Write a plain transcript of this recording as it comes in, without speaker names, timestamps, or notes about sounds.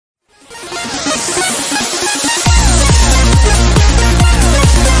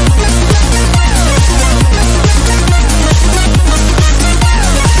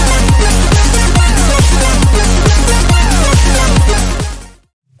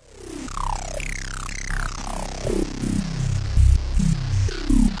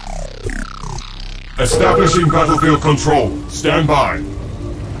Establishing battlefield control. Stand by.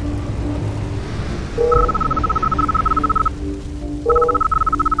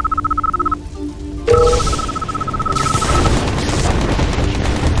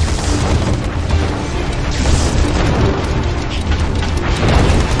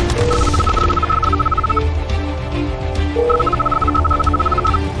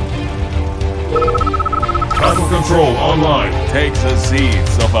 Battle control online. Take the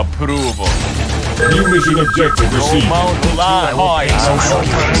seeds of approval. New mission objective received. Mount land high.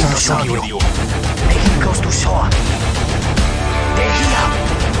 Making close to shore. They're here.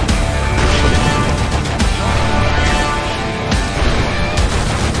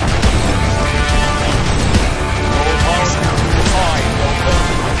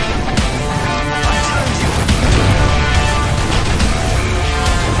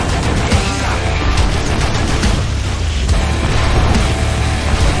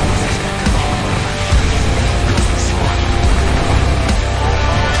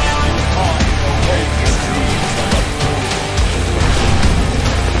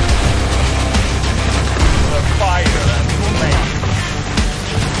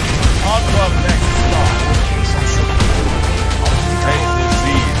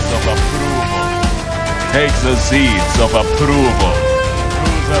 Take the seeds of approval. Through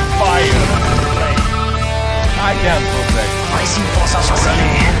the fire and flame. I can protect. Pricing force of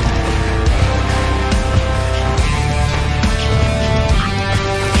facility.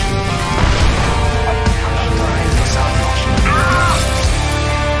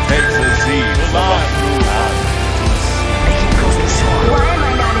 Take the seeds of approval. Making close to shore. Why am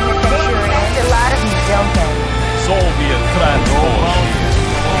I not in the picture? And a lot of you don't know. Soviet transport.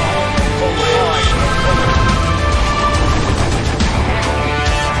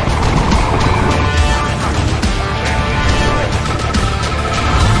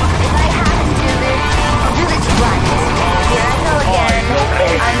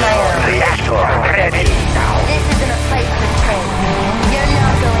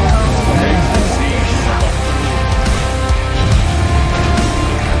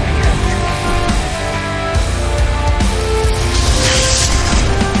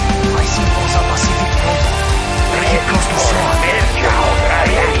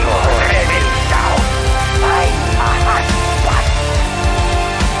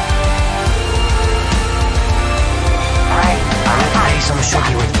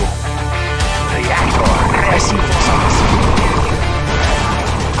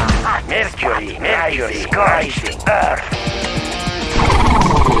 Mercury, scorching Earth.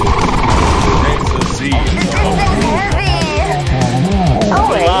 Take the seeds. This thing's heavy. Oh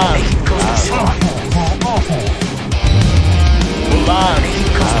wait. Making close to shore.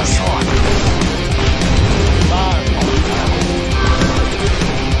 Making close to shore.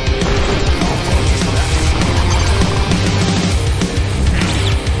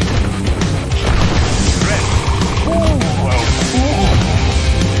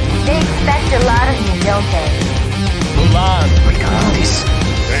 They expect a lot of me, don't they? We got this.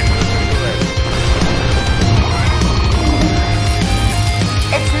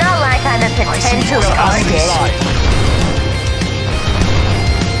 It's not like I'm a potential target.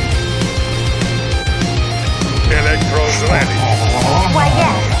 Why,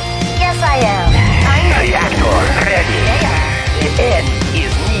 yes. Yes, I am. I know. Reactor ready. They are. The end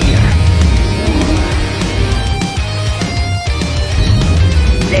is near.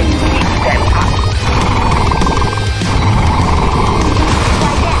 Let's keep them up.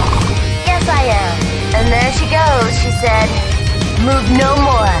 Why, yes. Yes, I am. And there she goes, she said. Move no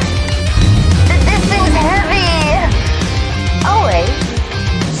more. This thing's heavy. Oh, wait.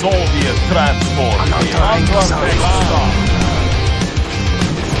 Soviet transport.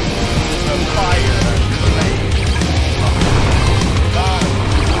 The fire and flame.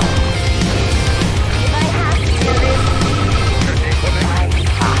 If I have to do this,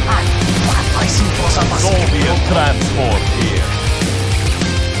 Pricing force of facility. Soviet transport here.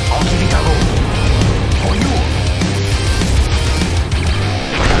 I'll give it a go. For you.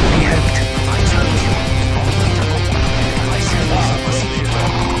 Be helped. I challenge you. Pricing force of facility.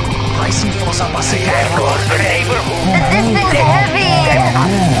 this thing's heavy.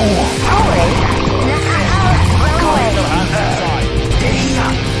 Oh, wait. Run away. They're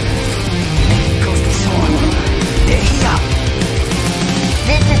here. Making close to shore. They're here.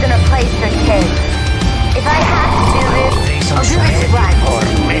 This isn't a place for kids. If I have to do this, I'll do this right.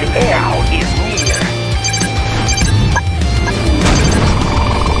 Now is near.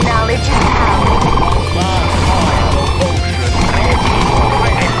 Knowledge is power.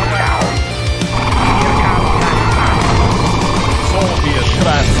 Soviet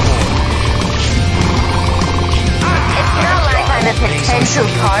transport. potential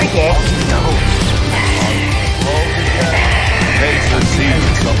target. Face the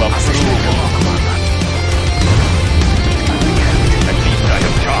seeds of approval. At least I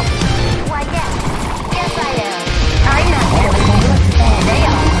have chopped. Why, yes. Yes, I am. I'm not killing you. They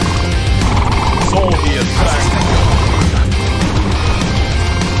are. Soviet transport.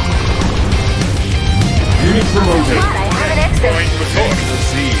 Unit promoted. I have an exit. Face the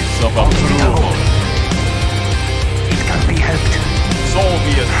seeds of approval. It can be helped.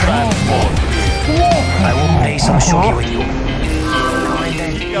 Soviet transport. I will play some shogi with you.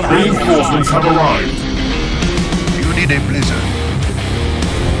 Reinforcements have arrived. You need a blizzard.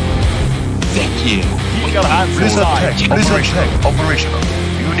 Thank you. Keep your hands Blizzard alive. tech operational.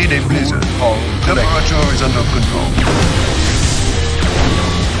 You need a blizzard. Temperature is under control.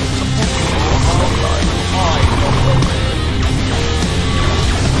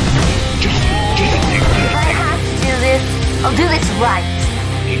 If I have to do this, I'll do this right.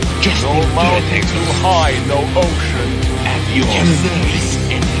 No mountain too high, no ocean. At your service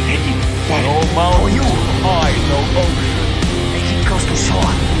and ready. No mountain too high, no ocean. Making close to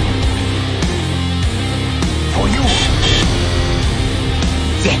shore. For you.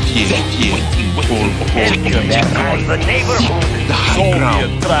 Waiting for the neighborhood. the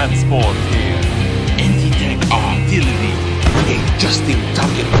Soviet transport here. Anti-tank artillery. Adjusting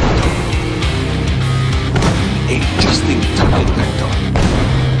target vector.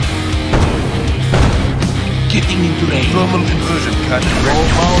 Getting into range. Thermal conversion can No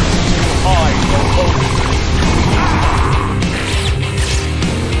ready. mountain too high, no ocean.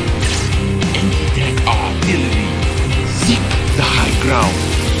 Anti-tank artillery. Seek the high ground.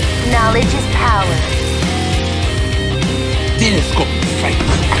 Knowledge is power. Telescope sight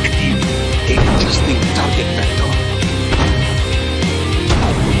active. Adjusting target vector.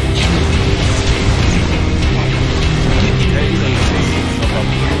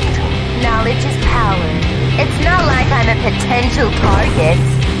 Knowledge is power. It's not like I'm a potential target.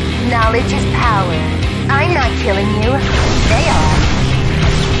 Knowledge is power. I'm not killing you. They are.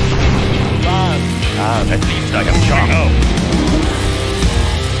 At least I have shot.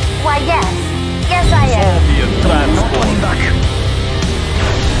 Why, yes. Yes, I am. Soviet transport.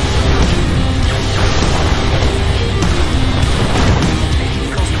 Making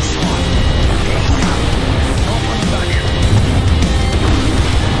close to shore. No pulling back.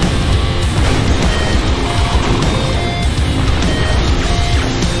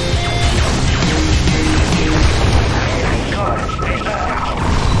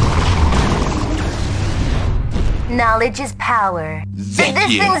 Knowledge is power. This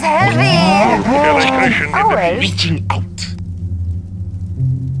thing's heavy. Always. Reaching out.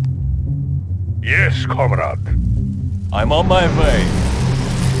 Yes, comrade. I'm on my way.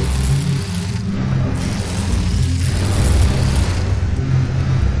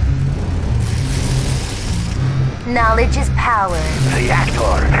 Knowledge is power.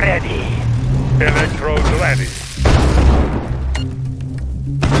 Reactor ready. Electrodes ready.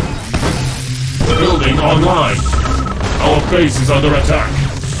 Building online. Our base is under attack.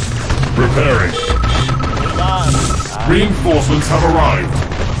 Repairing. Reinforcements have arrived.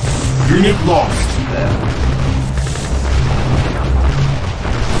 Unit lost.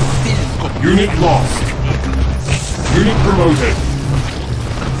 Unit lost. Unit promoted.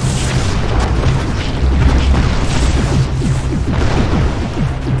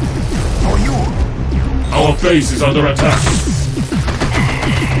 For you. Our base is under attack.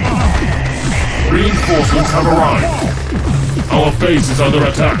 Reinforcements have arrived. Our base is under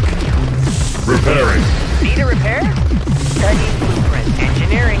attack. Repairing. Need a repair? Studying blueprint.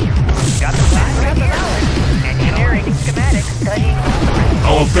 Engineering. Got the plan? Got the knowledge. Engineering. Schematics. Studying blueprint.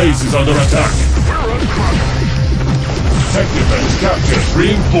 Our base is under attack. Tech defense captured.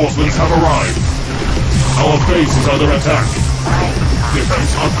 Reinforcements have arrived. Our base is under attack.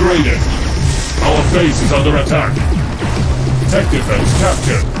 Defense upgraded. Our base is under attack. Tech defense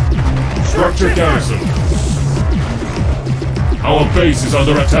captured. Structure garrison. Our base is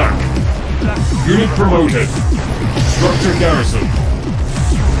under attack. Unit promoted. Structure garrison.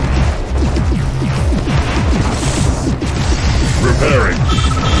 Repairing.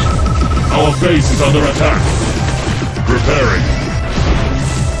 Our base is under attack. Repairing.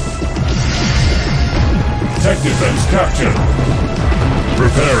 Tech defense captured.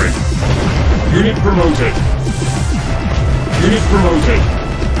 Repairing. Unit promoted. Unit promoted.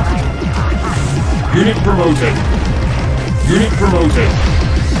 Unit promoted. Unit promoted.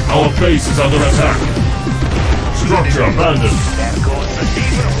 Our base is under attack. Structure abandoned.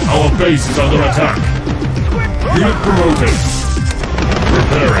 Our base is under attack. Unit promoted.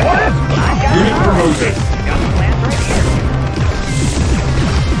 Repairing. Unit promoted.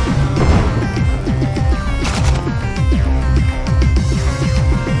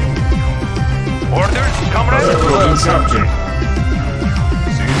 captured.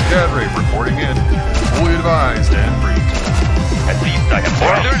 Siege cadre reporting in. Fully advised and briefed. At least I have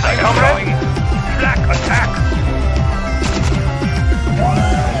orders, comrade. Flak attack.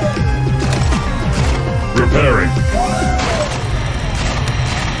 Repairing.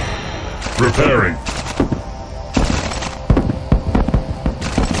 Repairing.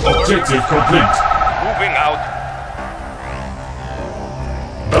 Objective complete. Moving out.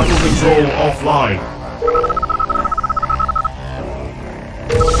 Battle control offline.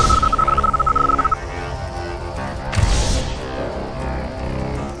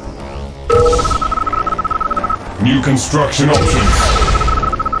 New construction options.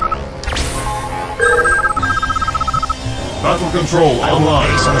 Battle control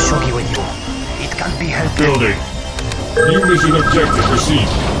online. So shogi with you. It can't be helped. Building. New mission objective received.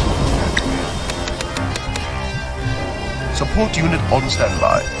 Support unit on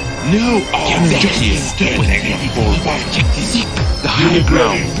standby. No objective for seek the high Unit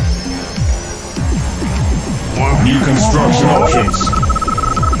ground. ready. New construction options.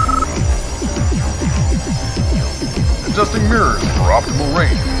 Adjusting mirrors for optimal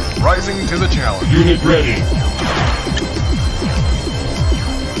range. Rising to the challenge. Unit ready.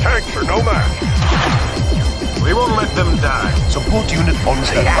 Tanks are no match. We won't let them die. Support unit on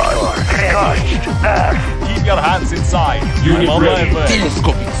standby. Keep your hands inside. Unit I'm on ready. my way.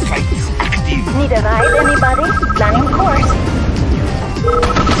 Telescopic sights active. Need a ride, anybody? Planning course.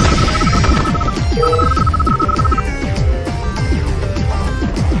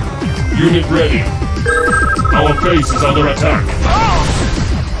 Unit ready. Our base is under attack.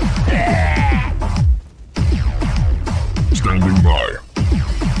 Standing by.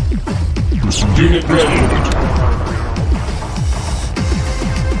 Unit ready.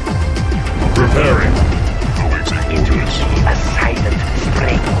 Repairing. Awaiting orders. A silent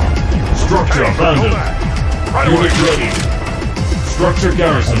spring. Structure abandoned. Unit ready. Structure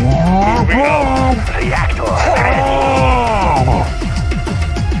garrison. Reactor ready.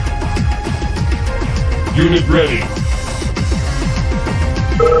 Unit ready.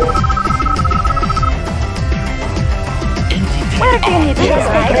 Where do you need to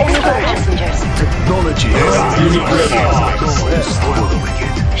ride, passengers? Technology. Unit ready.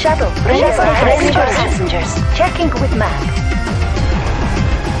 Shuttle, ready for passengers. Checking with map.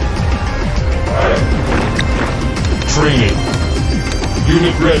 Training.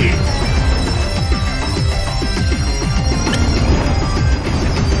 Unit ready.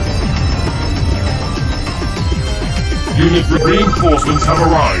 Unit reinforcements have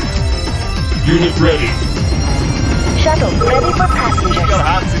arrived. Unit ready. Shuttle, ready for passengers. Keep your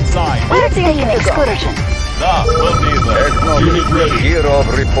hands inside. Where do you need excursion? Nah, we'll be there. Unit ready. Gear of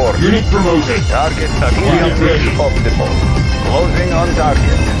report. Unit promoted. Target Unit ready. optimal. Closing on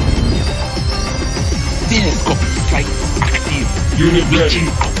target. Telescopic sights active. Unit ready.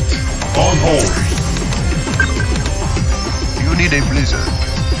 On hold. You need a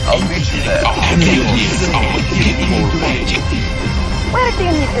blizzard. I'll meet you there. Where do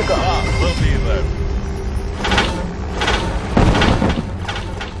you need to go? We'll be there.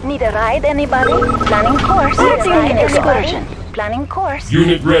 Need a ride, anybody? Planning course. Where do you need excursion? Planning course.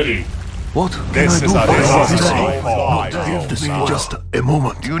 Unit ready. What This is our Just a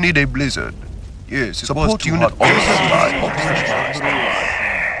moment. You need a blizzard. Yes, support unit on standby.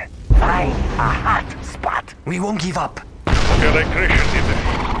 Find a hot spot. We won't give up. Electrician in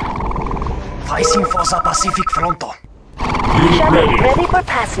there. Facing for the Pacific Fronto. Unit Shuttle, ready. ready for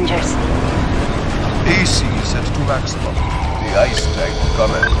passengers. AC set to maximum. The ice tank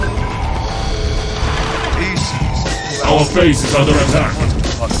coming. AC set to Our base is under attack.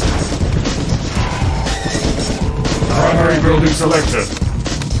 Primary building selected.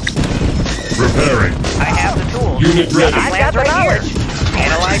 Repairing. I have the tools. Unit ready. I've got the knowledge.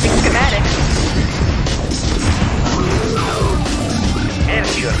 Analyzing schematics.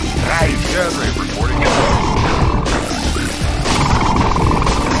 Ensure right. cadre reporting in.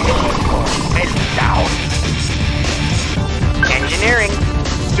 Head down. Engineering.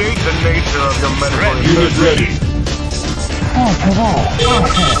 State the nature of your medical Unit ready.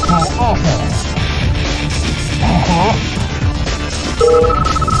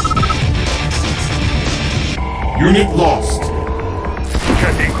 Unit lost.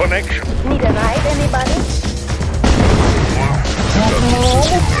 checking connection. Need a ride, anybody?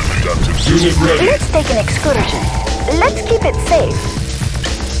 Unit ready. Let's take an excursion. Let's keep it safe.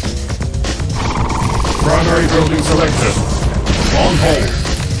 Primary building selected. On hold.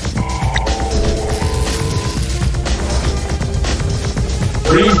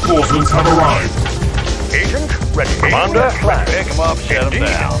 Reinforcements have arrived. Agent, ready. Commander, pick him up, set him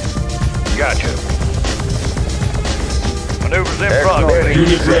down. Gotcha. Maneuvers in progress.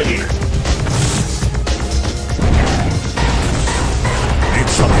 Unit ready. Need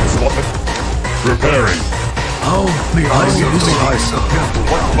something swapping. Preparing. How may I utilize the temple?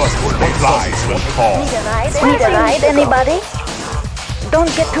 What lies will fall? Need a ride, anybody? Don't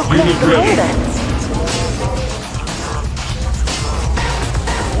get too close Unit to ready. hold us.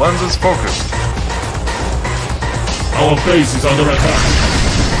 Lenses focused. Our base is under attack.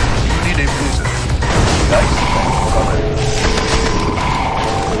 You need a blizzard.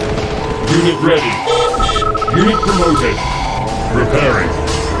 Unit ready. Unit promoted. Preparing.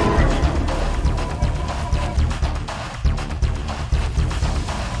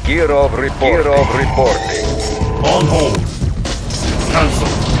 Gear of reporting. On hold. Cancel.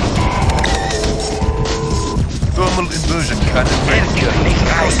 Thermal inversion cannon ready.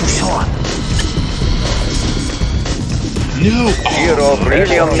 Close to shore. No. Gear of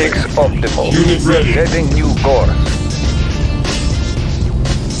avionics optimal. Unit ready. Setting new course.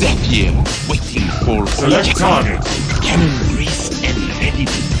 Zephyr waiting for Select objective. target. Cannon raised and ready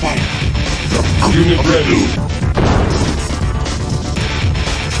to fire. Unit ready.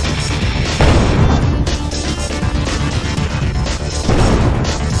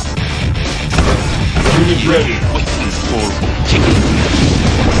 Unit ready. Waiting for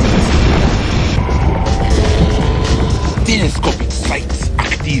objective. Telescopic sights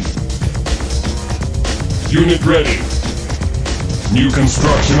active. Unit ready. New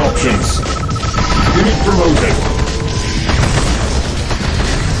construction options. Unit promoted.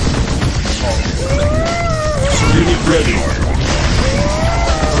 Unit ready.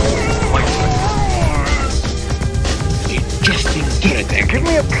 Adjusting turret angle. Give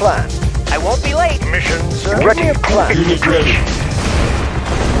me a plan. I won't be late. Missions Give me a plan. Unit ready.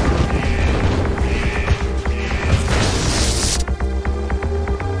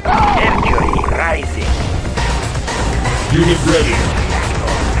 Mercury rising. Unit ready.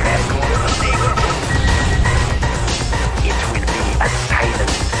 It will be a silent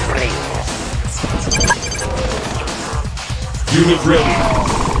spring. Unit ready.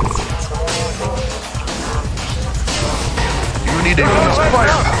 You need a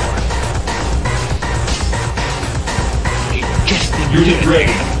blizzard. Adjusting Unit turret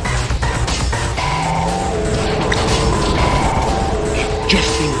ready. angle.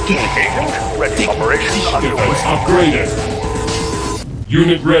 Adjusting turret angle. ready. Operation underway. Defense upgraded.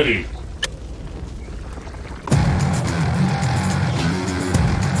 Unit ready.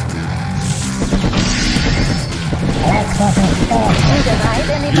 Need a ride,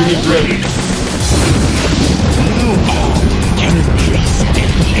 anybody? Unit ready. No. Cannon raised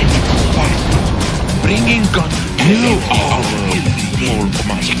and ready to fire. Bringing gun. No. For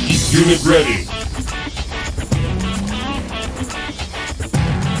objective. Unit ready.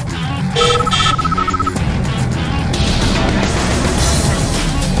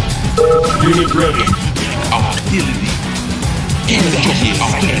 Unit ready. Artillery. Energy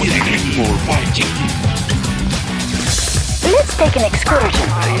artillery for objective. Let's take an excursion.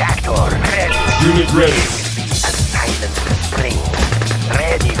 Reactor ready. Unit ready. A silent spring.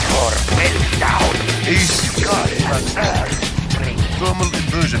 Ready for meltdown. AC God on earth. Spring. thermal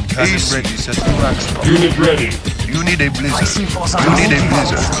inversion cannon ready. Set to action. Unit ready. You need a blizzard. Pricing for some You need a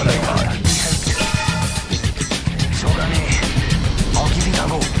blizzard. しょうがねえ。I'll give it a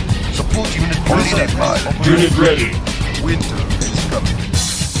go. Support unit ready. Pilot. Unit ready. Winter is coming.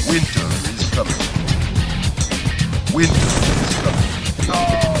 Winter is coming. Winter is coming.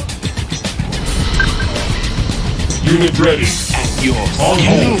 Unit ready. At your On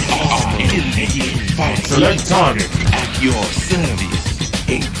hold. artillery fire. Select target. At your service.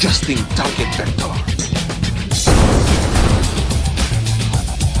 Adjusting target vector.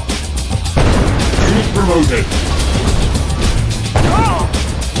 Unit promoted.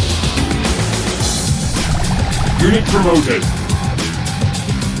 Unit promoted.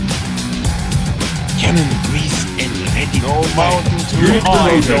 Cannon greased and ready. No mountain too Unit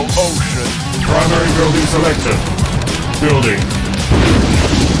high, no promoted. ocean. Primary building selected.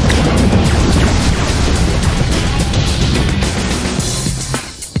 Building.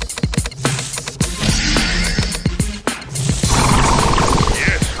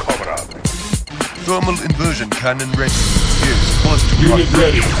 Yes, comrade. Thermal inversion cannon ready. Yes, was to Unit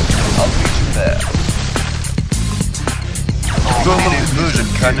ready. I'll meet you there. Thermal inversion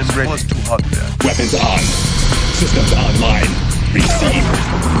cannon ready. Was to hot there. Weapons on. Systems online. Receive.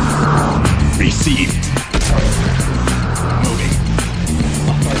 Receive. Moving.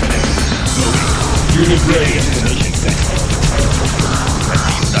 Moving. Unit ready. Destination set. That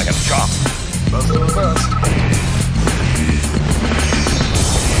means I have shot. Best of the best.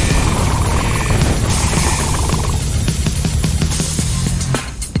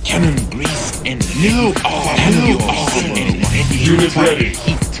 New armor. Unit ready.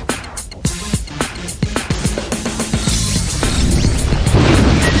 Keep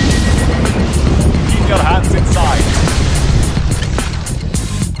your hands inside.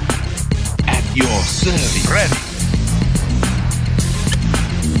 At your service. Ready.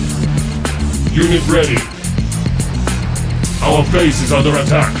 Unit ready. Our base is under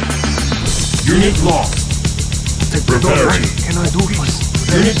attack. Unit lost. Preparing. Can I do this?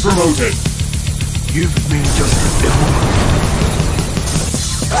 Unit promoted. Give me just a moment.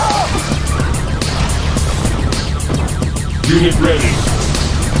 Unit ready.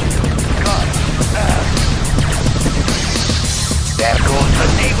 There goes the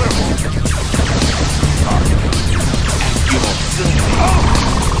neighborhood. Your service.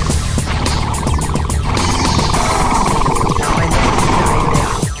 Now I know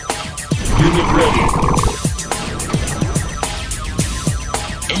the Unit ready.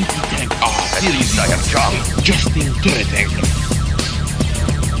 Anti-tank artillery. Like a job. Adjusting turret angle.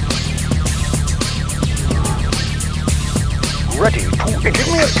 Ready to give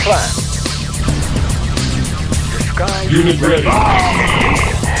me a plan. The sky. Unit ready.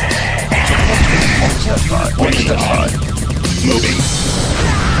 On standby. Moving.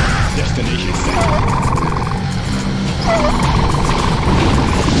 Destination set.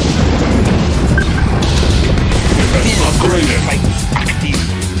 Upgraded. Active.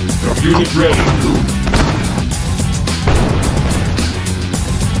 Unit ready.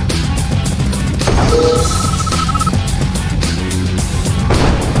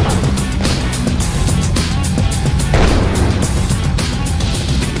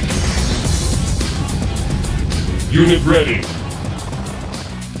 Unit ready.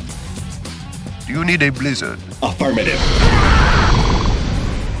 Do you need a blizzard? Affirmative.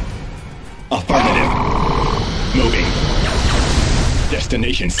 Affirmative. Moving.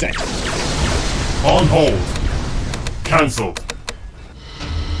 Destination set. On hold. Cancelled.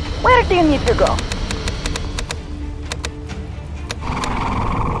 Where do you need to go?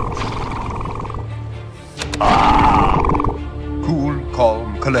 Cool,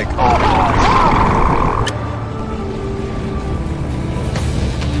 calm, collect.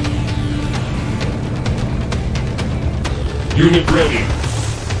 Unit ready.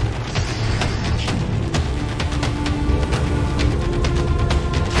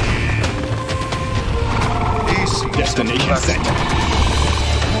 AC. Destination set.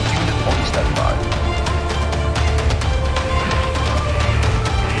 Unit on standby.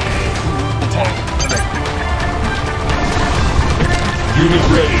 Unit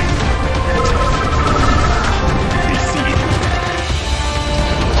ready. Receive.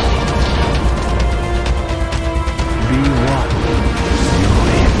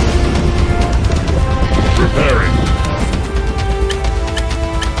 Preparing.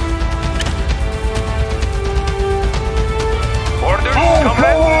 Orders,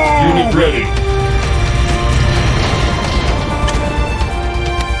 comrade. Unit ready.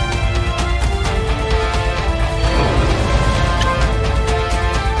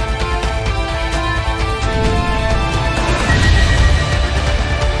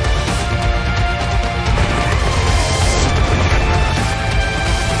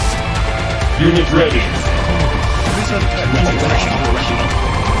 Unit ready. Blizzard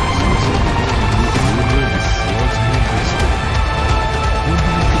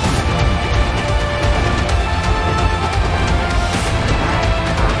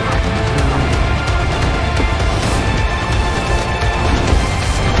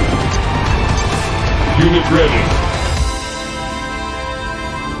Unit ready.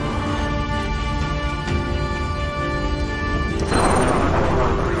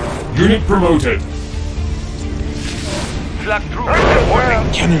 Unit promoted. Flag through.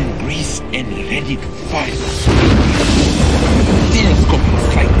 Reporting. Cannon grease and ready to fire. Telescopic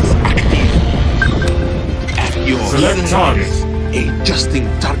sights active. At your Select target. Adjusting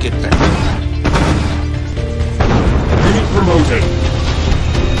target vector. Unit promoted.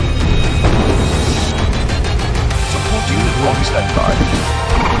 support unit on standby.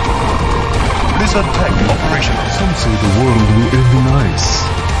 Blizzard tank operational. Some say the world will end in ice.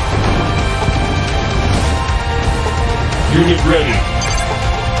 Unit ready.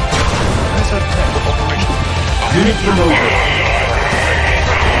 Blizzard tank operational. Unit promoted.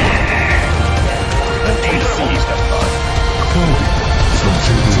 AC standby. Some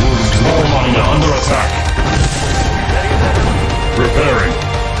say the world Small miner under attack. Preparing.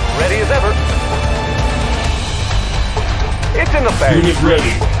 Ready as ever. It's in the bag. Unit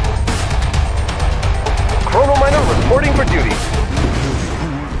ready. Chrono miner reporting for duty.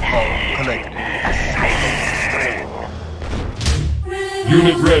 Collect.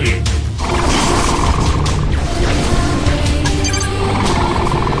 Unit ready.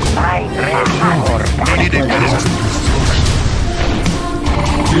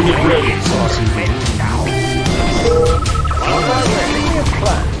 Unit ready.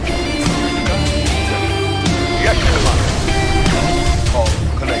 Yes, Commander. Call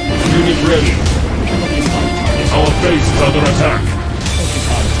collected. Unit ready. Our base is under attack.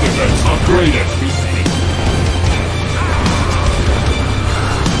 Defense upgraded.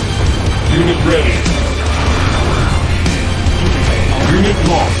 Unit ready. Unit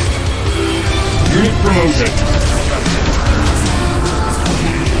lost. Unit promoted.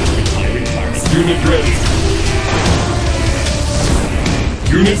 Unit ready.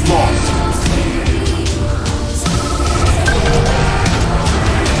 Unit lost.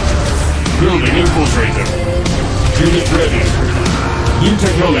 Building infiltrator. Unit ready. New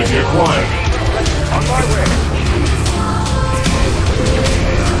technology acquired. On my way.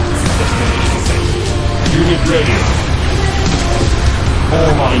 Unit ready.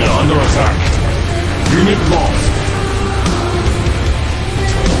 Ore miner under attack. Unit lost.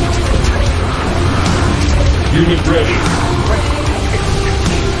 Unit ready.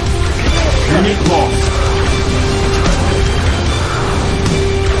 Unit lost.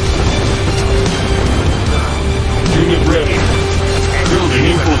 Unit ready. Building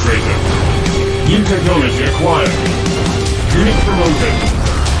infiltrator. New technology acquired. Unit promoted.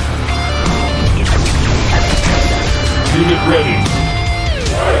 Unit ready.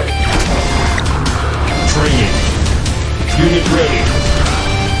 Training. Unit ready.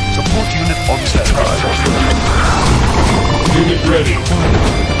 Support unit on standby. Unit ready.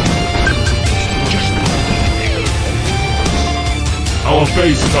 Our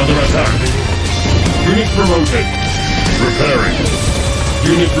base is under attack. Unit promoted. Repairing.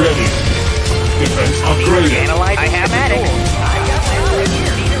 Unit ready. Defense upgraded. Analyzing schematics.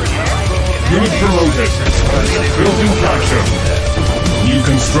 Unit promoted. Building capture. New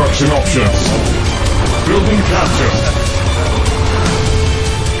construction options. Building capture.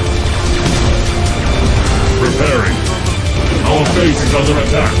 Repairing. Our base is under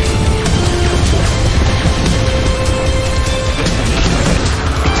attack.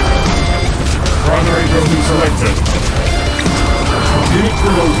 Primary building selected. Unit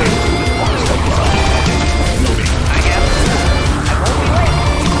promoted.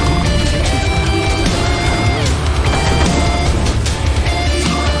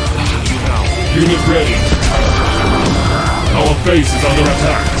 Unit ready. Our base is under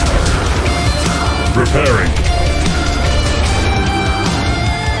attack. Repairing.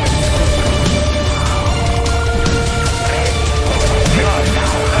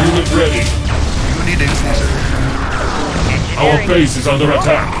 Unit ready. You need a blizzard. Our base is under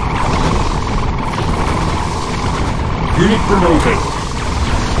attack. Unit promoted.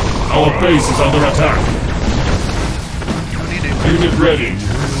 Our base is under attack. You need a Unit ready.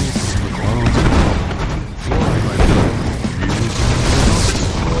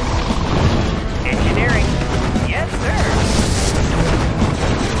 Engineering. Yes, sir.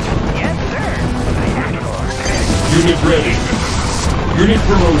 Yes, sir. Unit ready. Unit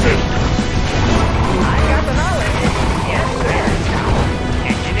promoted. I got the knowledge. Yes, sir.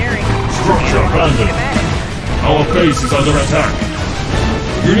 Engineering. Structure abandoned. Our base is under attack.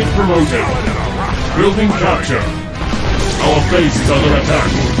 Unit promoted. Building capture. Our base is under attack.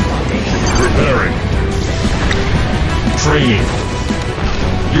 Repairing. Training.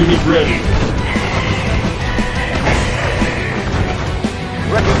 Unit ready.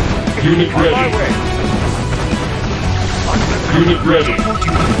 Unit ready. Unit ready. support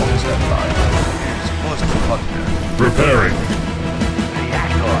unit on standby. Support partner. Repairing.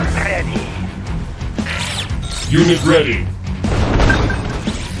 Unit ready.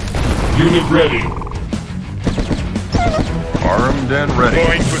 Unit ready. Armed and ready.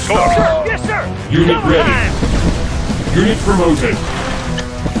 Going to talk. Yes, sir. Unit ready. Unit promoted.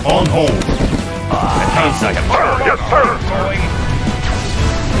 On hold. Cancel. Yes, sir.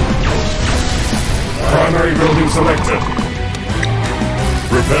 Primary building selected.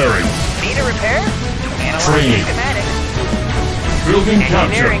 Repairing. Need a repair? Analyzing Training. schematics. Building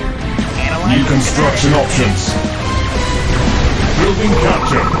capture. Engineering. New Analyzing construction options. Building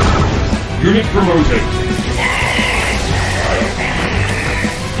capture. Unit promoted.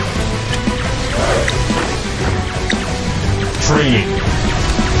 Training.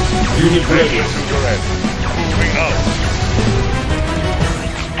 Unit ready. Moving out.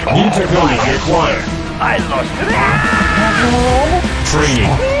 New technology acquired. I lost it. Training.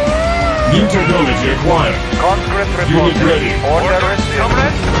 New technology acquired. Conscript Unit ready. Order received.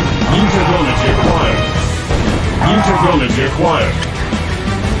 New technology acquired. New technology acquired.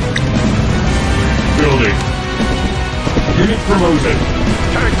 Building. Unit promoted.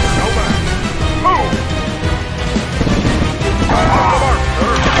 Tank over. Move. On the mark,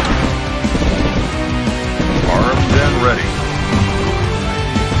 sir.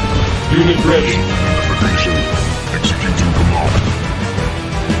 ready. Affirmation. Executing command.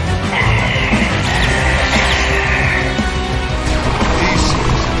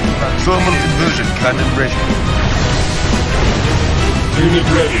 Thermal conversion cannon ready. Unit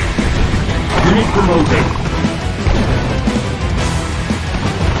ready. Unit promoted.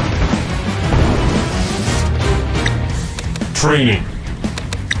 Training.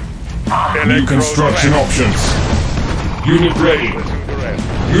 New construction options. Unit ready.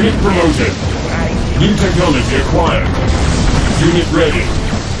 Unit promoted. New technology acquired. Unit ready.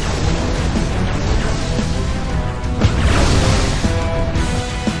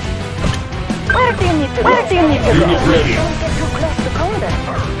 Where do you need to go? Where do you need to go? Unit ready. Don't get too close to combat.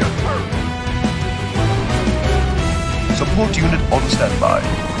 Support unit on standby.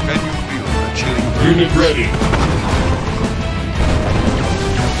 Can you feel the chilling breeze? Unit ready.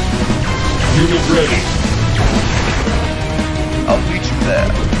 Unit ready. I'll meet you there.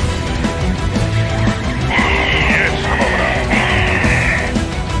 Yes,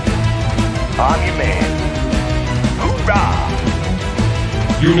 I'm your man. Hoorah!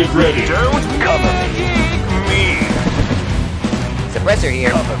 Unit ready. Don't cover me. Suppressor here.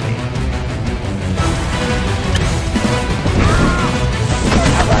 Cover me.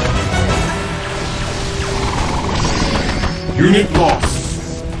 Unit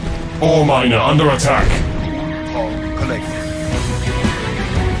lost. Ore miner under attack. All collected.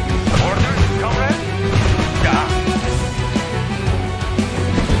 Orders, comrade? Yeah.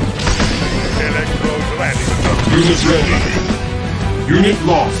 Electrodes landing. Unit ready. Unit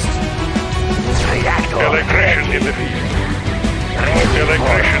lost. Reactor. Electrician in the field.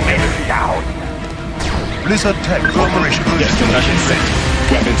 Electrician in the field. Blizzard Tech Corporation. Destination set.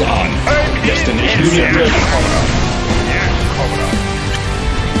 Weapons on. Destination Unit set. ready. Yes, comrade.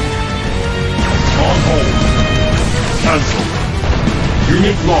 On hold. Cancel.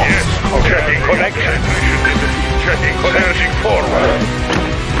 Unit lost. Yes, checking connection. Checking connection forward.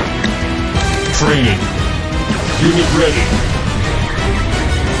 Training. Unit ready.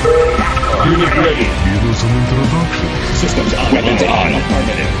 Unit ready. Give us an introduction. Systems on. Weapons on.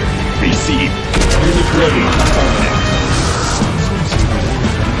 Affirmative. Receive. Unit ready. Affirmative.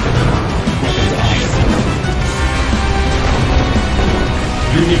 Weapons on.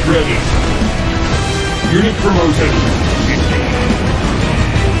 Unit ready. Unit promoted.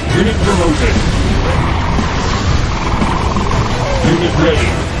 Unit promoted. Unit ready.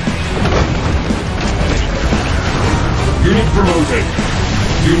 Unit promoted.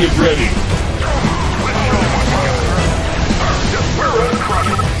 Unit ready.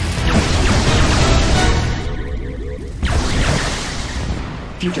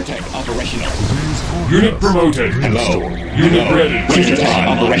 Future tech operational. Unit promoted. Hello. Unit Hello. ready. Future tech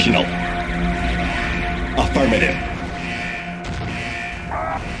operational. Affirmative.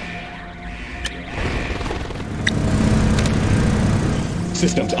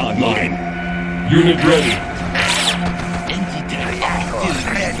 Systems online. Unit ready.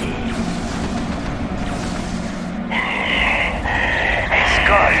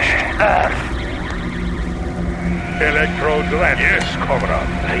 Scorched earth. Electrodes landing. Yes, comrade.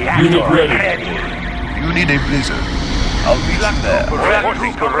 Unit ready. You need a blizzard. I'll meet you there.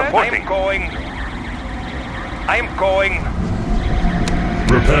 Reporting. I'm going.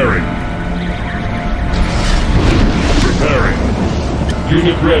 Repairing. Repairing.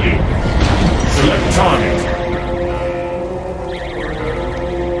 Unit ready. Select target.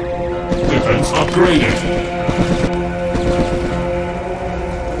 Defense upgraded.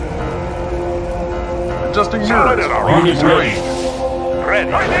 Adjusting Solid mirrors. and a rock. Unit ready.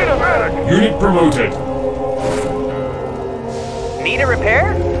 Ready. I need a medic. Unit promoted. Need a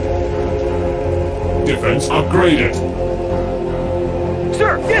repair? Defense upgraded.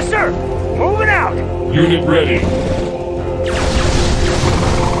 Sir, yes, sir. Moving out. Unit ready.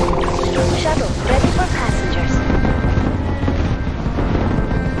 Shuttle ready for passengers.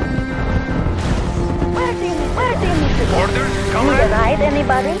 Where do you need to go? Orders, Need a comrade. ride,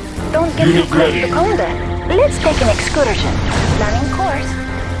 anybody? Don't get Unit too close ready. to combat. Let's take an excursion. Planning course.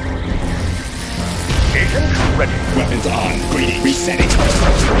 Agent ready. Weapons on. Greeting. Resetting.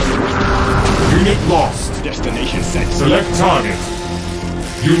 Unit lost. Destination set. Select target.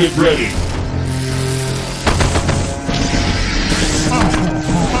 Unit ready.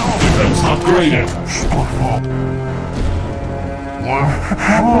 Defense upgraded.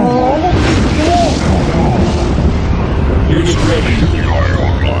 Unit ready.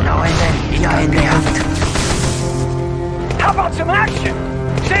 How about some action?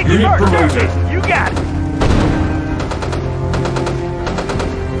 Take Unit first, promoted. sir. You got it.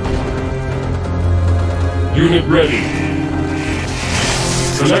 Unit ready.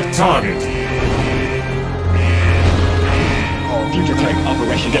 Select target. Future type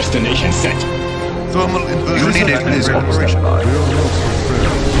operation destination set. Thermal inversion. You need a blizzard operational.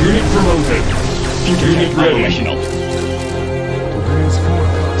 Unit promoted. Future Unit type ready. operational. Today's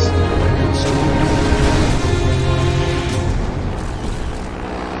forecast.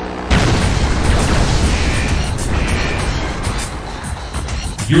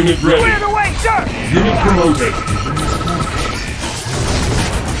 Unit ready. Clear the way, sir! Unit promoted.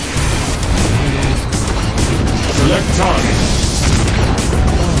 Select target.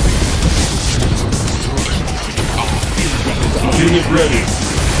 Unit ready.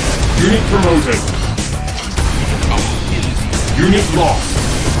 Unit promoted. Unit lost.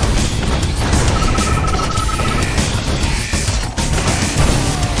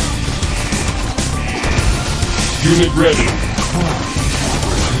 Unit ready.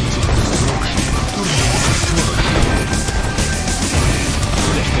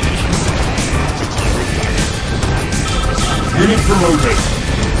 Unit promoted.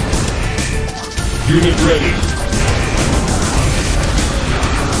 Unit ready.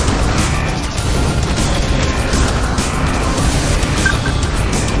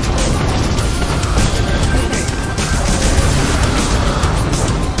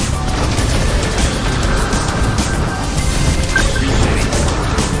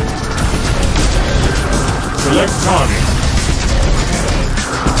 Select target.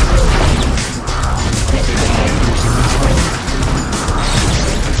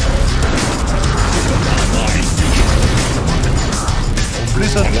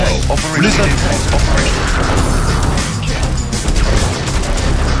 Blizzard tank operation. Blizzard tank operation.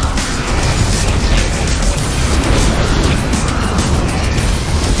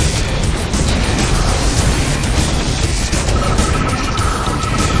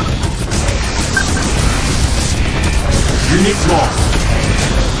 Unit lost.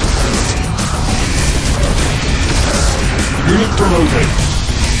 Unit promoted.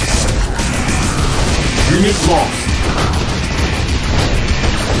 Unit lost.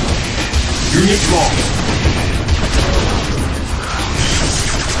 Unit lost.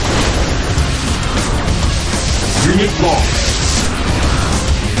 Unit lost.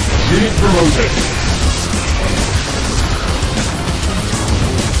 Unit promoted.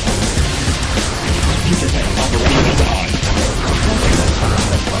 Future type operation on.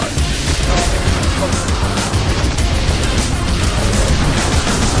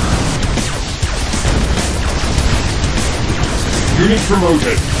 Unit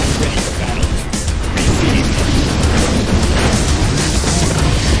promoted. Ready for battle. Receive.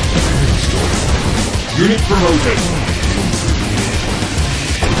 Unit promoted.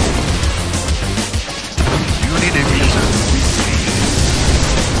 You need a blizzard. Receive.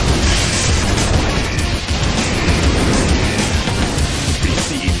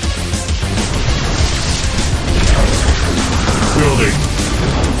 Building.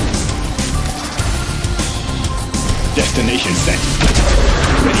 Destination set.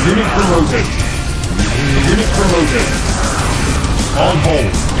 Ready for Unit battle. promoted. Unit promoted. On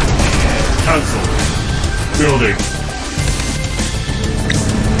hold. Cancel. Building.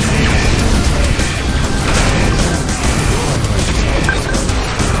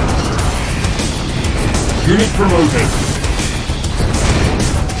 Unit promoted.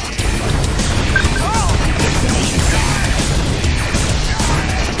 Destination set.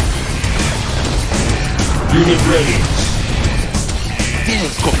 Unit ready.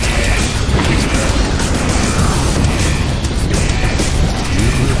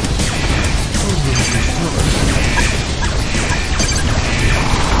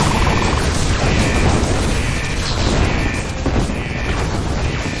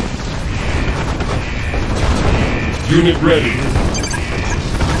 Unit ready.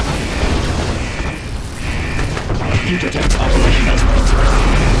 Future type operational.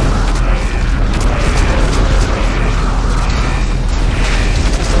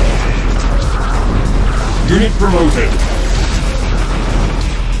 Unit promoted.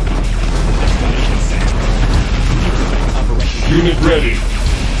 Destination set. Future type operation. Unit ready.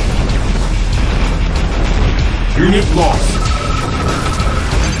 Unit lost.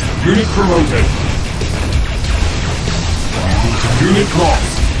 Unit promoted. Unit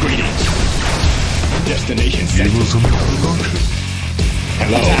lost. Greetings. Destination set. Give us some introduction.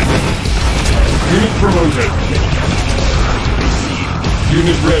 Hello. Unit promoted.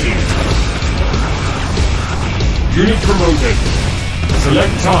 Unit ready. Unit promoted.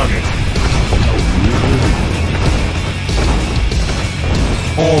 Select target.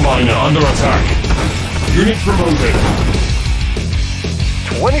 Ore miner under attack. Unit promoted.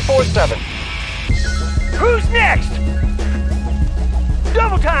 24/7. Who's next?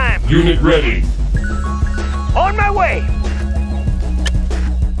 Double time! Unit ready. On my way!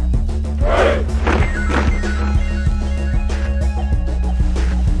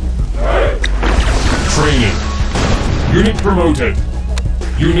 Training. Unit promoted.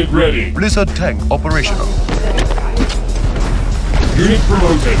 Unit ready. Blizzard tank operational. Unit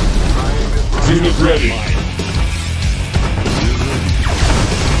promoted. Unit ready.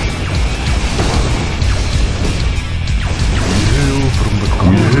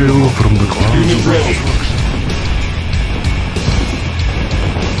 We hail from the clouds Unit of ready.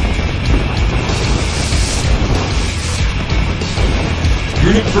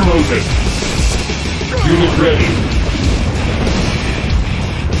 Unit promoted. Unit ready.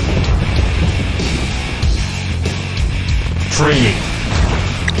 Training.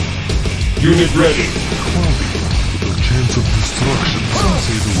 Unit ready. the chance of destruction. Some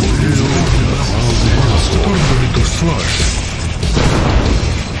say the word hail from the clouds of rust. Turn them into slush.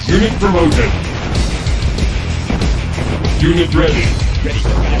 Unit promoted. Unit ready.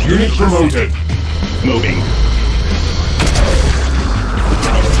 Unit promoted. Moving.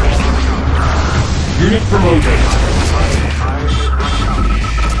 Unit promoted.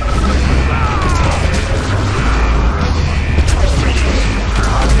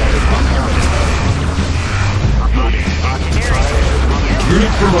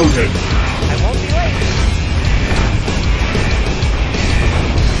 Unit promoted. I won't be late.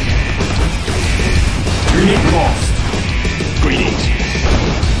 Unit lost. Greetings.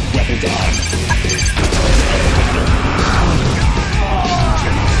 Weapons on.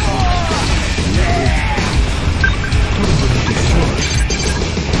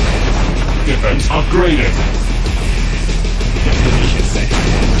 Defense upgraded. Destination set.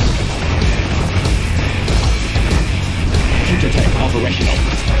 Counter-tank operational.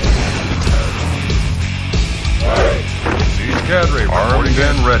 Siege cadre armed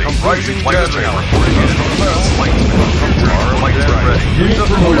and ready. Rising cadre reporting in from the west. Armed and ready. Unit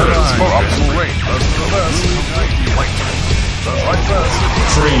promoted. Optimal range. Us to the west. That's right, west.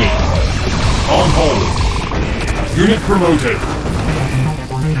 Training. On hold. Unit promoted.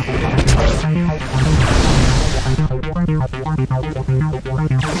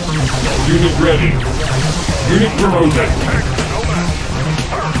 Unit ready. Unit promoted.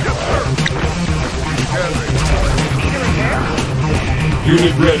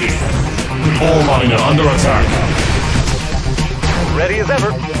 Unit ready. All miner under attack. Ready as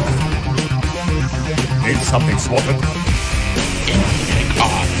ever. Need something swatted? Kinetic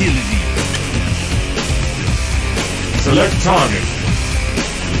artillery. Select target.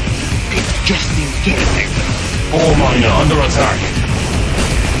 Adjusting terminating. All miner under attack.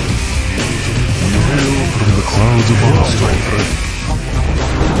 We hail from the clouds of rust.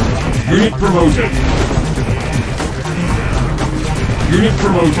 Unit promoted. Unit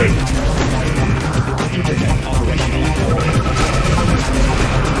promoted. Counter-tank operational.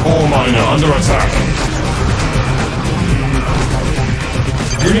 All miner under attack.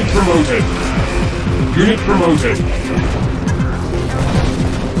 Unit promoted. Unit promoted.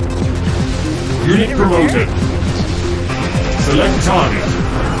 Unit promoted. Select target.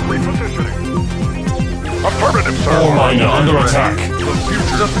 Affirmative, sir. All miner under attack. The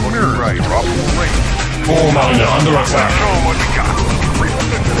future's up in mirror right. Optimal range. All miner under attack. Show 'em what we got.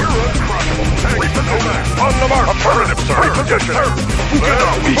 Reposition. On the mark. Affirmative, sir. Reposition. Move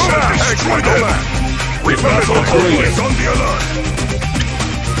out. We shall destroy them. Defense upgraded. On the alert.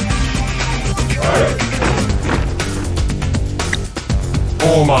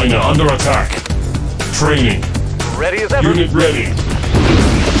 All miner under attack. Training. Ready as ever. Unit ready.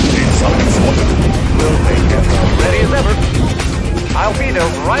 Need something sorted. We'll take it. Ready as ever. I'll be there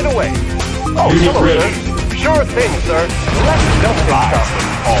right away. Oh, Unit hello, ready. sir. Sure thing, sir. Let's dump this stuff.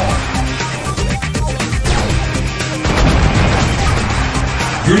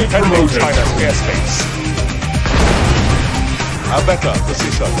 Unit promoted. China's airspace. I'll back up to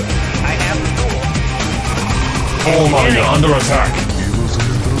see something. I have the tool. All miner under attack.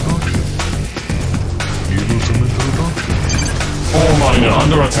 Give us an introduction. All miner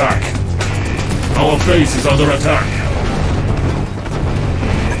under attack. Our base is under attack.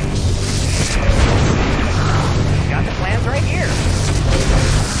 Got the plans right here.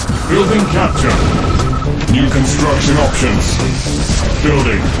 Building capture. New construction options.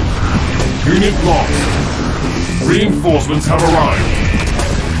 Building. Unit lost. Reinforcements have arrived.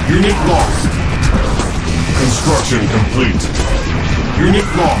 Unit lost. Construction complete. Unit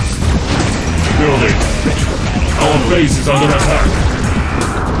lost. Building. Our base is under attack.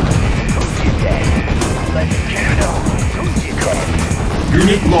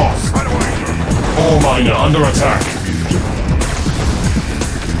 Unit lost. All miner under attack.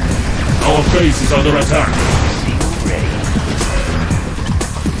 Our base is under attack.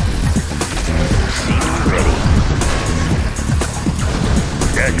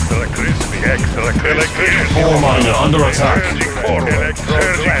 Ore miner under attack. Surging forward.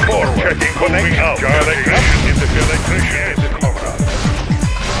 Checking moving out.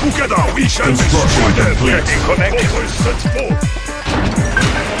 Together we shall Construction complete. Checking connections.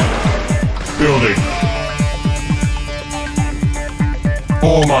 Building.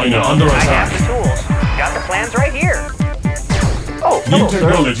 Ore miner under I got attack. the tools. Got the plans right here. Oh, New hello, sir.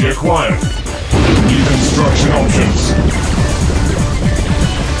 technology acquired. New construction options.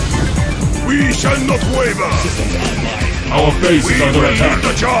 We shall not waver. Our base We is under will lead attack.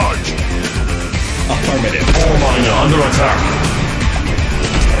 the charge. Affirmative. Ore miner under attack.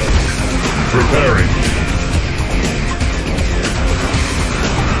 Preparing.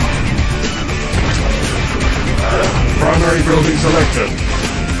 Primary building selected.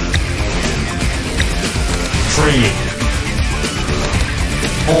 Training.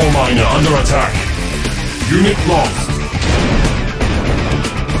 Ore miner under attack. Unit lost.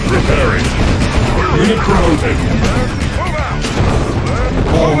 Repairing. Unit promoted.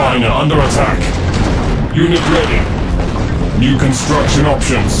 Ore miner under attack. Unit ready. New construction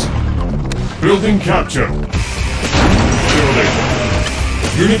options. Building captured. Building.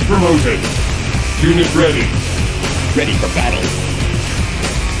 Unit promoted. Unit ready. Ready for battle.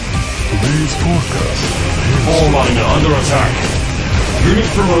 Today's forecast. Ore miner under attack. Unit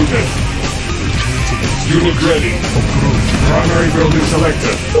promoted. Unit ready. Primary building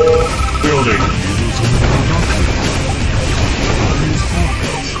selected. Building.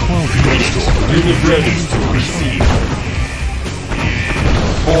 Unit ready. Receive.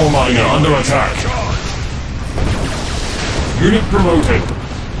 Ore miner under attack. Unit promoted.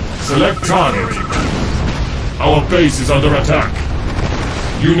 Select target. Our base is under attack.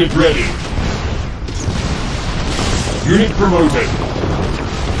 Unit ready. Unit promoted.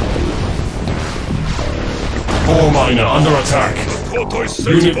 Ore miner under attack.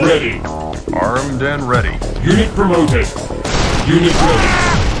 Unit ready. Armed and ready. Unit promoted. Unit ready.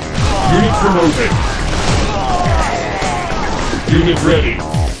 Unit promoted. Unit ready.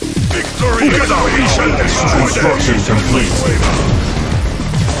 Victory. Together we shall destroy them. Construction complete.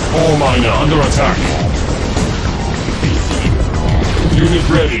 Ore miner under attack. Unit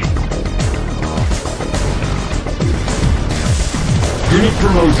ready. Unit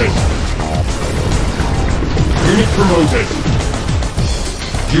promoted. Unit promoted.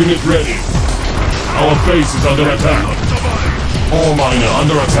 Unit ready. Our base is under attack. Ore miner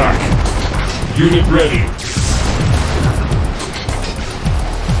under attack. Unit ready.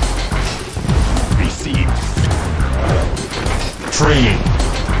 Receive. Training.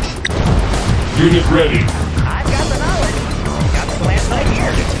 Unit ready. I've got the knowledge. Got the plans right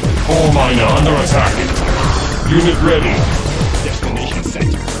here. Ore miner under attack. Unit ready. Destination set.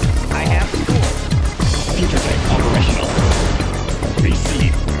 I have the tools. Future tech operational.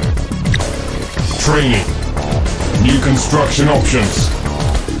 Receive. Training. New construction options.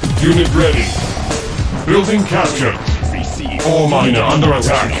 Unit ready. Building captured. Receive. Ore miner under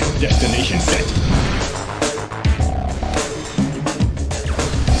attack. Destination set.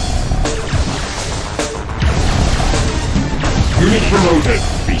 Unit promoted.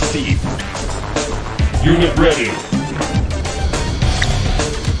 Receive. Unit ready.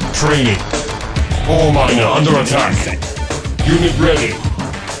 Training. Ore miner under attack. Set. Unit ready.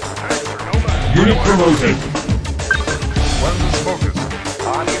 Unit promoted. Weapons focused.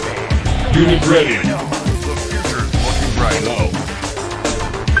 On your man. Unit ready. The future's looking bright. Low.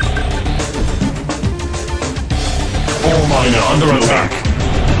 Ore miner under attack.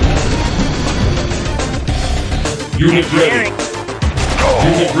 Unit ready.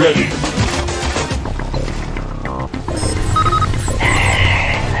 Unit ready.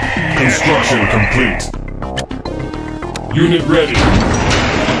 Construction complete. Unit ready.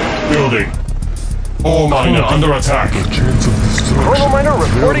 Building. Ore miner under attack. Chance of destruction. Chrono miner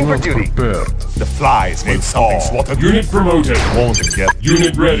reporting for Not duty. prepared. The flies need something swatted. Unit promoted. Won't get.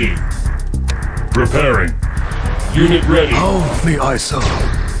 Unit ready. Preparing. Unit ready. How may I serve?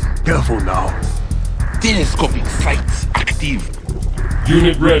 Careful now. Telescopic sights active.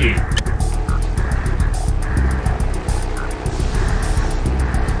 Unit ready.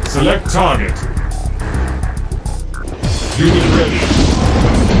 Select target. Unit ready.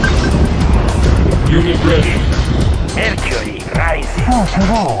 Unit ready. Mercury rising.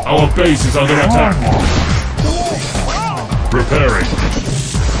 Our base is under attack. Preparing.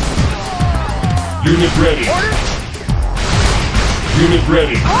 Unit ready. Unit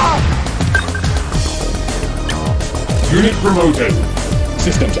ready. Unit promoted.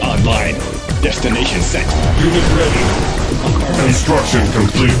 Systems online. Destination set. Unit ready. Construction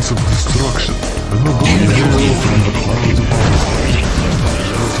complete. Chance of destruction. An abominable from the clouds of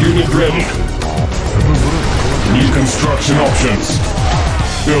Unit ready. New construction options.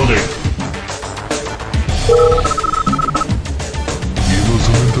 Building. Give us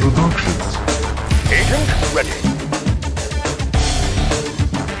some introductions. Agent ready.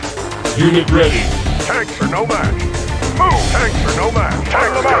 Unit ready. Tanks are no match. Move! Tanks are no match.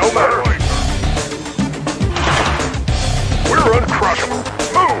 Tanks are no match. We're uncrushable.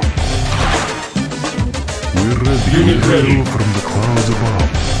 Move! We're ready. Unit ready. Hail from the clouds above.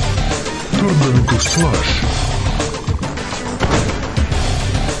 Turn them into slush.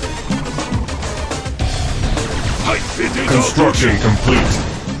 Construction complete.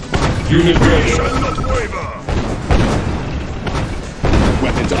 Unit ready.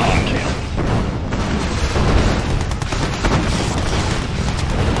 Weapons on.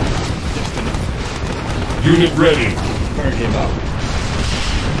 Unit ready. Burn him up.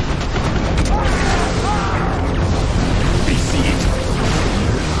 Received.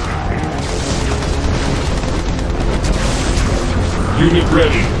 Unit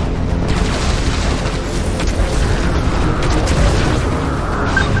ready.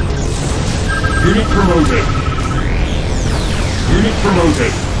 Unit promoted. Unit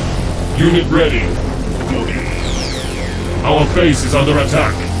promoted. Unit ready. Our base is under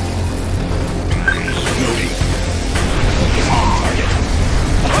attack.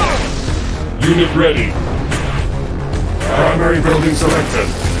 Unit ready. Primary building selected.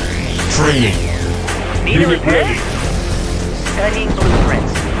 Training. Need a Unit repair? ready. Studying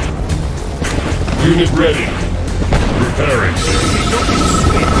blueprints. Unit ready. Repairing.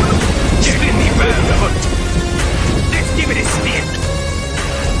 Spin me round. Let's give it a spin.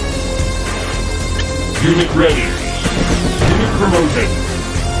 Unit ready. Unit promoted.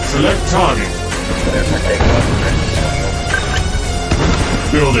 Select target.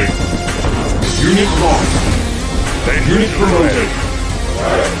 Building. Unit lost. Unit promoted.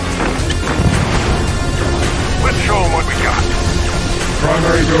 Let's show them what we got.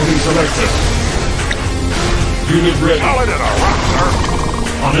 Primary building selected. Unit ready. Solid in our rock, sir.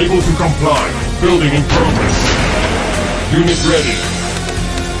 Unable to comply. Building in progress. Unit ready.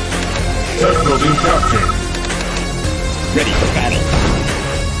 Tech building captured. Ready for battle.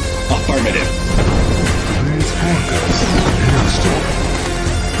 Affirmative. Today's forecast. Hailstorm.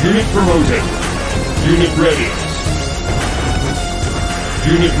 Unit promoted. Unit ready.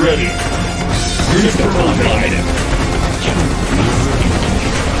 Unit ready. Unit promoted. Affirmative.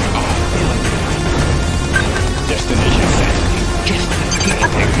 Destination set.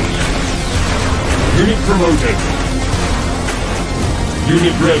 Unit promoted.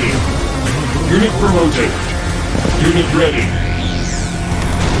 Unit ready. Unit promoted. Unit ready.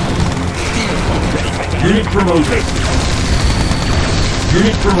 Unit promoted.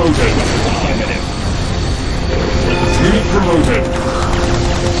 Unit promoted. Affirmative. Unit promoted.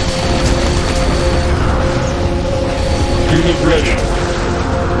 Unit ready.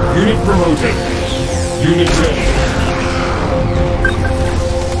 Unit promoted. Unit ready.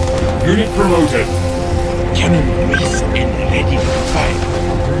 Unit promoted. Cannon race and ready for fight.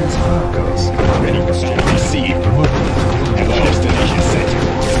 Today's forecast. Ready for battle. Received. Have our destination set.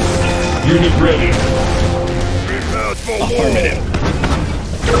 Unit ready. Affirmative.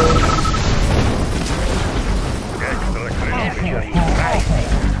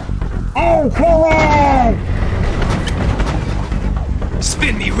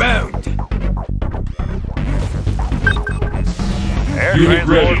 Spin me round. Air Unit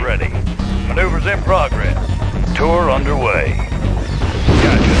transport ready. ready. Maneuvers in progress. Tour underway.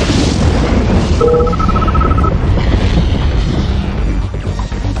 Gotcha.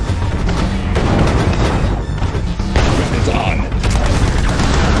 Weapons on.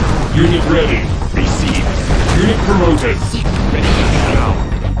 Unit ready. Received. Unit promoted. Ready for battle.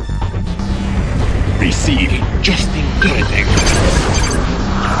 Received. Just in good.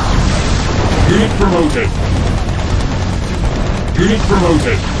 Unit promoted. Unit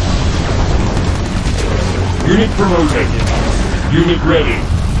promoted. Unit promoted. Unit ready.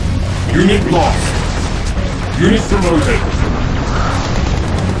 Unit lost. Unit promoted.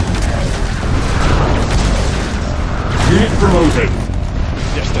 Unit promoted.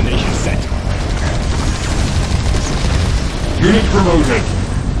 Destination set. Unit promoted.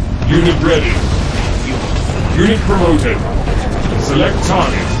 Unit ready. Unit promoted. Select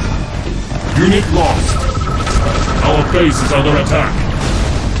target. Unit lost. Our base is under attack.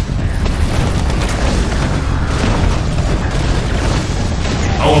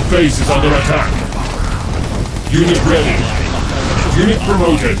 Our base is under attack. Unit ready. Unit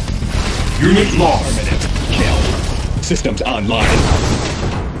promoted. Unit lost. Kill. Systems online.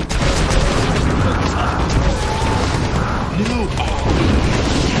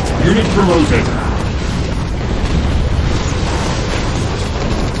 Unit promoted.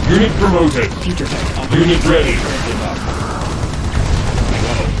 Unit promoted. Unit ready.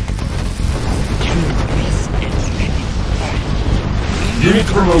 Unit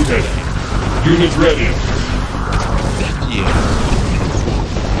promoted. Unit ready.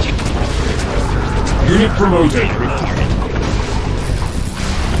 Unit promoted.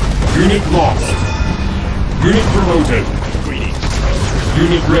 Unit lost. Unit promoted.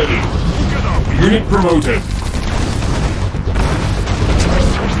 Unit ready. Unit promoted.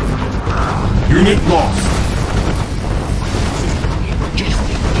 Unit lost.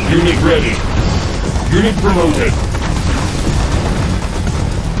 Unit ready. Unit promoted.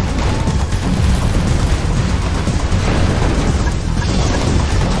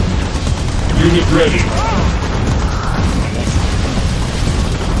 Unit ready.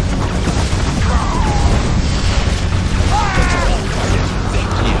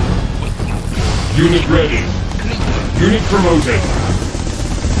 Unit ready. Unit promoted.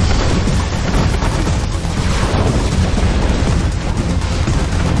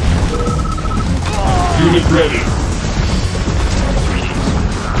 Unit ready.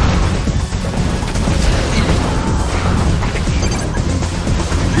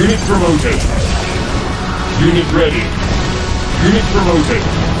 Unit promoted. Unit ready. Unit promoted.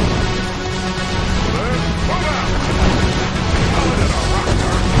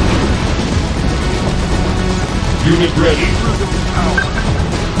 Unit ready.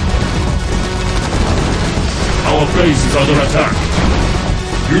 Our base is under attack.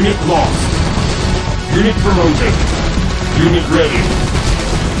 Unit lost. Unit promoted. Unit ready.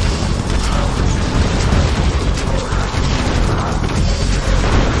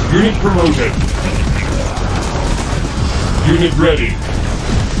 Unit promoted. Unit ready.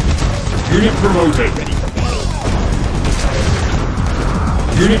 Unit promoted.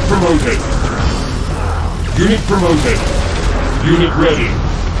 Unit promoted. Unit promoted. Unit ready.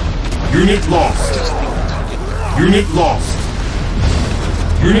 Unit lost. Unit lost.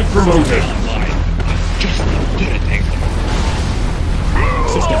 Unit promoted.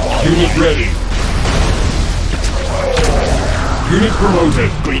 Unit ready. Unit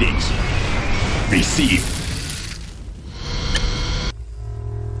promoted. Greetings. Receive.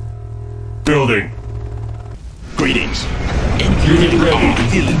 Building. Greetings. Unit ready.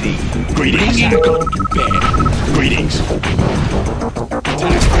 Ability. Greetings. Greetings.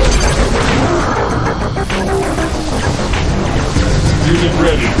 Unit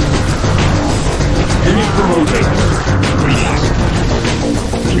ready. Unit promoted. Greetings.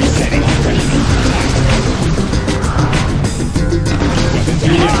 Resetting.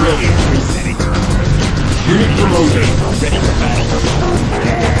 Unit ready. Resetting. Unit promoted. Ready for battle.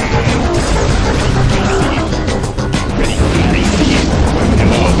 Ready. Receive.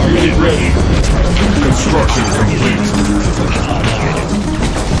 Unit ready. Construction complete.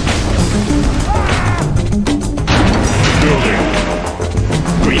 Building.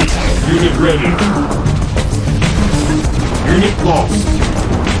 Greetings. Unit ready. Unit lost.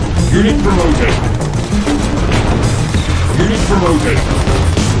 Unit promoted. Unit promoted.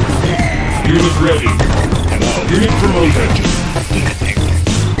 Unit ready. Unit promoted.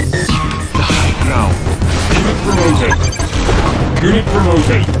 The high ground. Unit promoted. Unit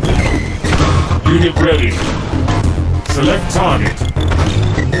promoted. Unit ready. Select target.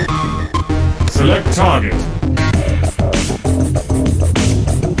 Select target.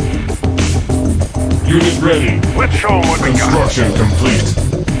 Unit ready. Let's show 'em what we got. Construction complete.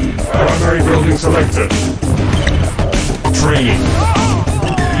 Primary building selected. Training.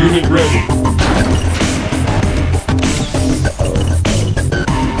 Unit ready.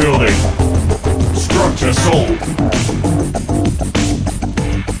 Building. Structure sold.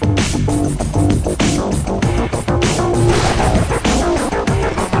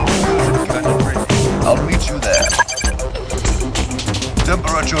 I'll meet you there.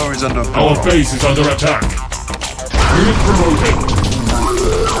 Temperature is under Our base is under attack. Unit promoted.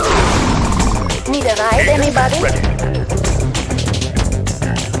 Need a ride, anybody?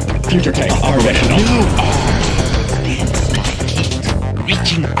 Future tech operational.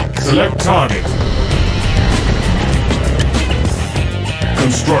 Reaching. Select target.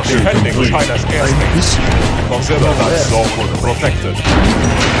 Construction Defending complete. China's airspace. Consider that zone protected.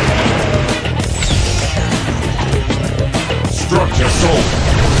 Structure sold.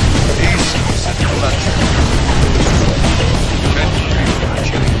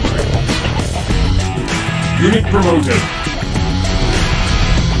 Unit promoted.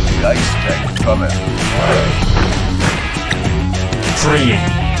 The ice tank coming. Training.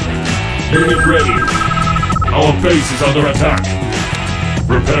 Unit ready. Our base is under attack.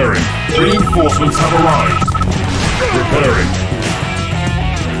 Repairing. Reinforcements have arrived. Repairing.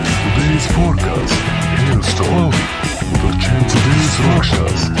 Today's forecast. Hailstorm. With a chance of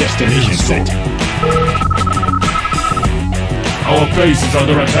destruction. Destination set. Our base is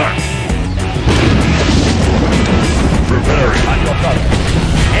under attack. Repairing. On your front.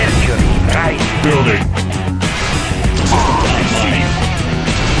 Mercury, right. Building.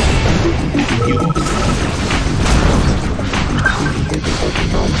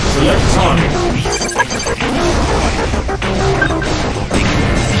 Select target.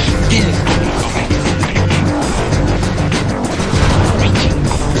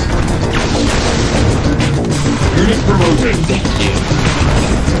 Unit promoted.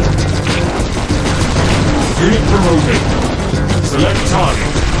 Unit promoted. Select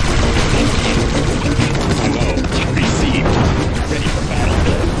target. Hello. Received. Ready for battle.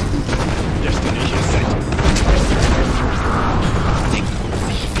 Destination set.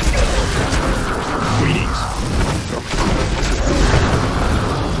 Greetings.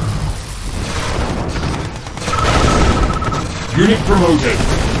 Unit promoted.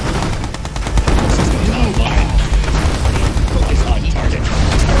 Systems online. Focus on target.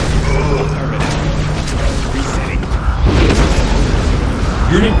 Affirmative. Resetting.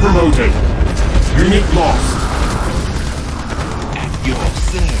 Unit promoted. Unit lost. At your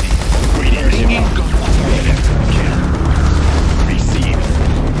service. Greetings. Affirmative. Kill. Receive.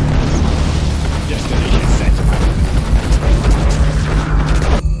 Destination set.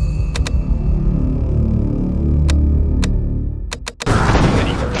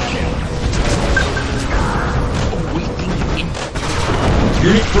 Ready for kill. Awaiting input.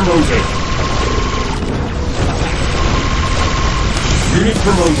 Unit promoted. Unit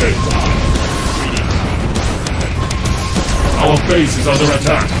promoted. Our base is under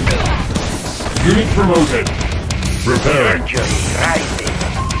attack. Unit promoted. Repairing. Mercury, rising.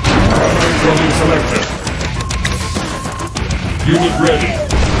 Building selected. Unit ready.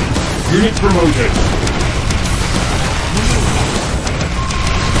 Unit promoted.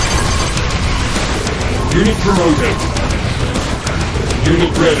 Unit promoted.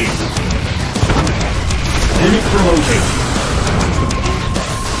 Unit ready. Unit promoted.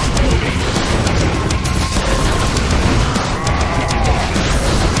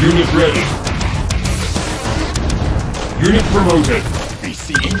 Unit ready. Unit promoted.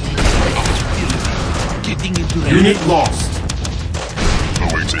 Received. Getting into the Unit lost.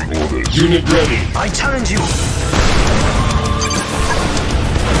 Awaiting orders. Unit ready. I challenge you.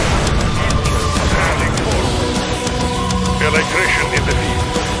 Electrician in the field.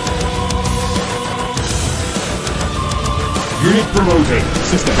 Unit promoted.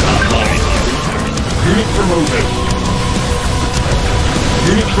 system online. Unit promoted.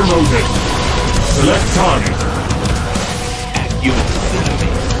 Unit promoted. Select target. At your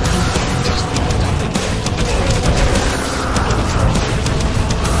service.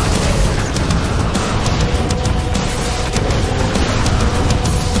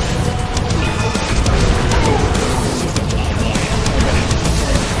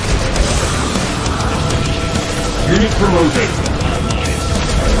 Unit promoted.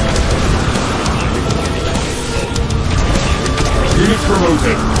 Unit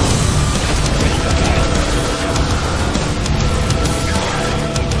promoted.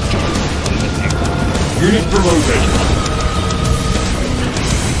 Unit promoted.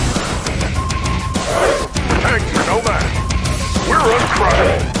 Tanks are no match. We're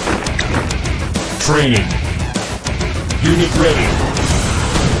uncrushable. Training. Unit ready.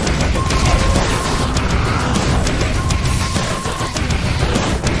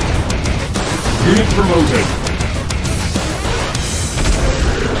 Unit promoted.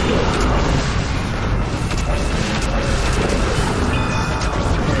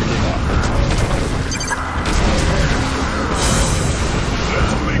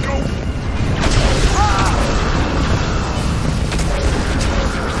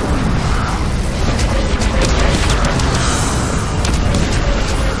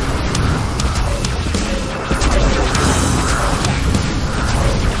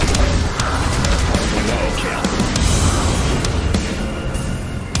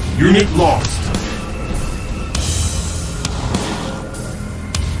 Unit lost.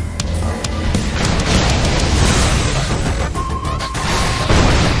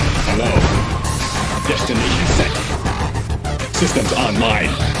 Hello. Destination set. Systems online.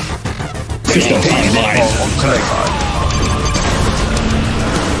 Systems online.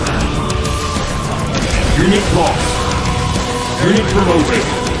 Unit lost. Unit promoted.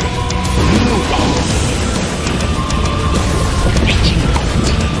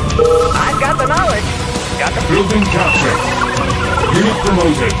 I've got the knowledge. Got the Building captured. Unit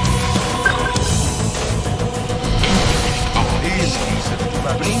promoted.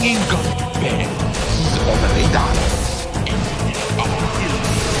 Bringing gun back over the radar.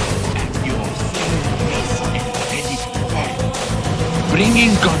 Your service and ready to fight.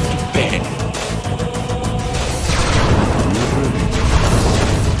 Bringing gun to bed.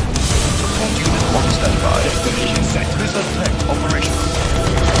 Unit on standby. Destination set. Missile tech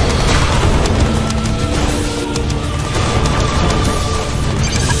operational.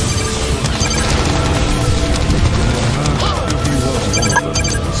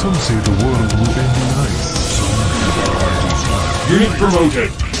 Some say the world will end in ice. Unit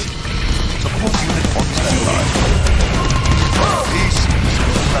promoted. Support unit on standby. These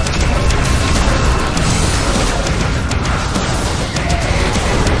missile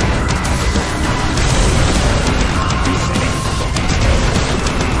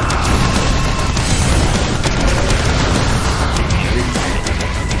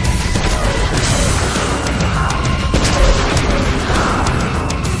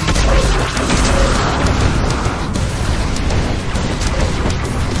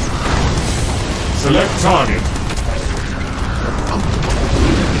Select target.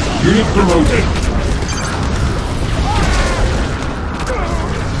 Unit promoted.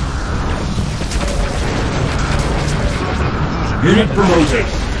 Unit promoted.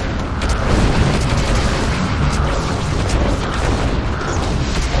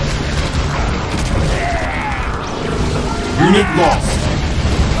 Unit lost.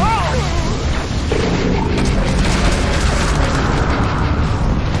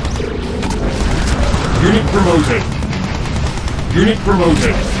 Unit promoted. Unit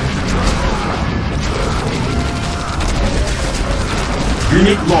promoted.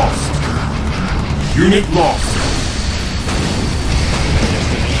 Unit lost. Unit lost.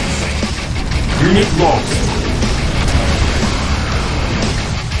 Unit lost.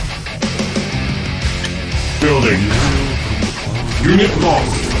 Building. Unit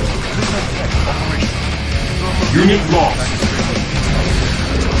lost. Unit lost.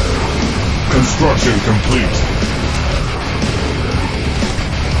 Construction complete.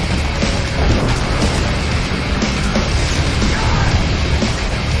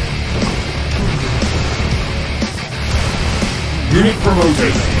 Unit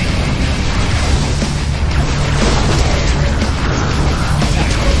promoted.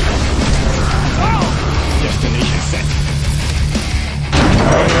 Destination set.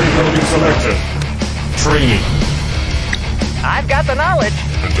 Primary building selected. Training. I've got the knowledge.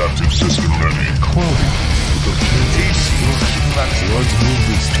 Adaptive system ready. Quality. The destruction. Let's move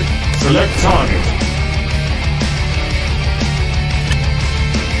this thing. Select target.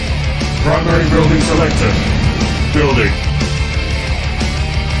 Primary building selected. Building.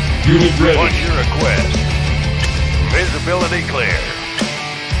 Unit ready. What's your request? Visibility clear.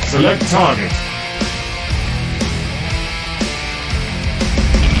 Select target.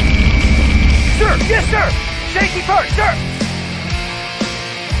 Sir, yes, sir. Safety first, sir.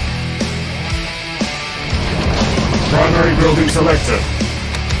 Primary building selected.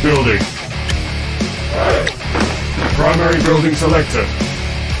 Building. Primary building selected.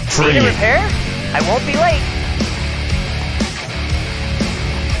 Need a Training. repair? I won't be late.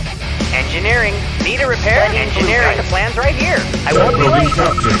 Engineering. Need a repair? Engineering. The plan's right here. I Tech won't be building late.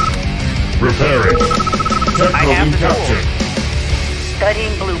 captured. Repairing. Tech I have building the tools. captured.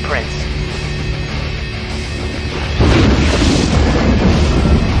 Studying blueprints.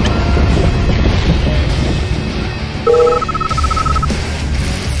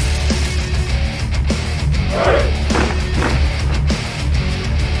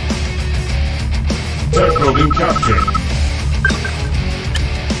 Tech building captured.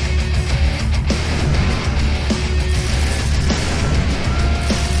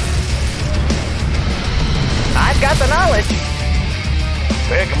 I've got the knowledge.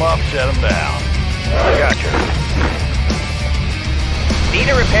 Pick them up, set them down. I got you. Need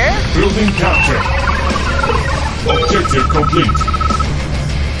a repair? Building captured. Objective complete.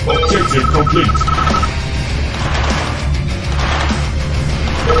 Objective complete.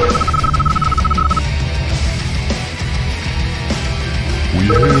 We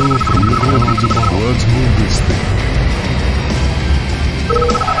hail from the clouds above. Let's move this thing.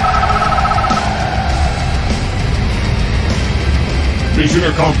 Mission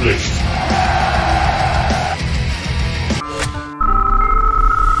accomplished.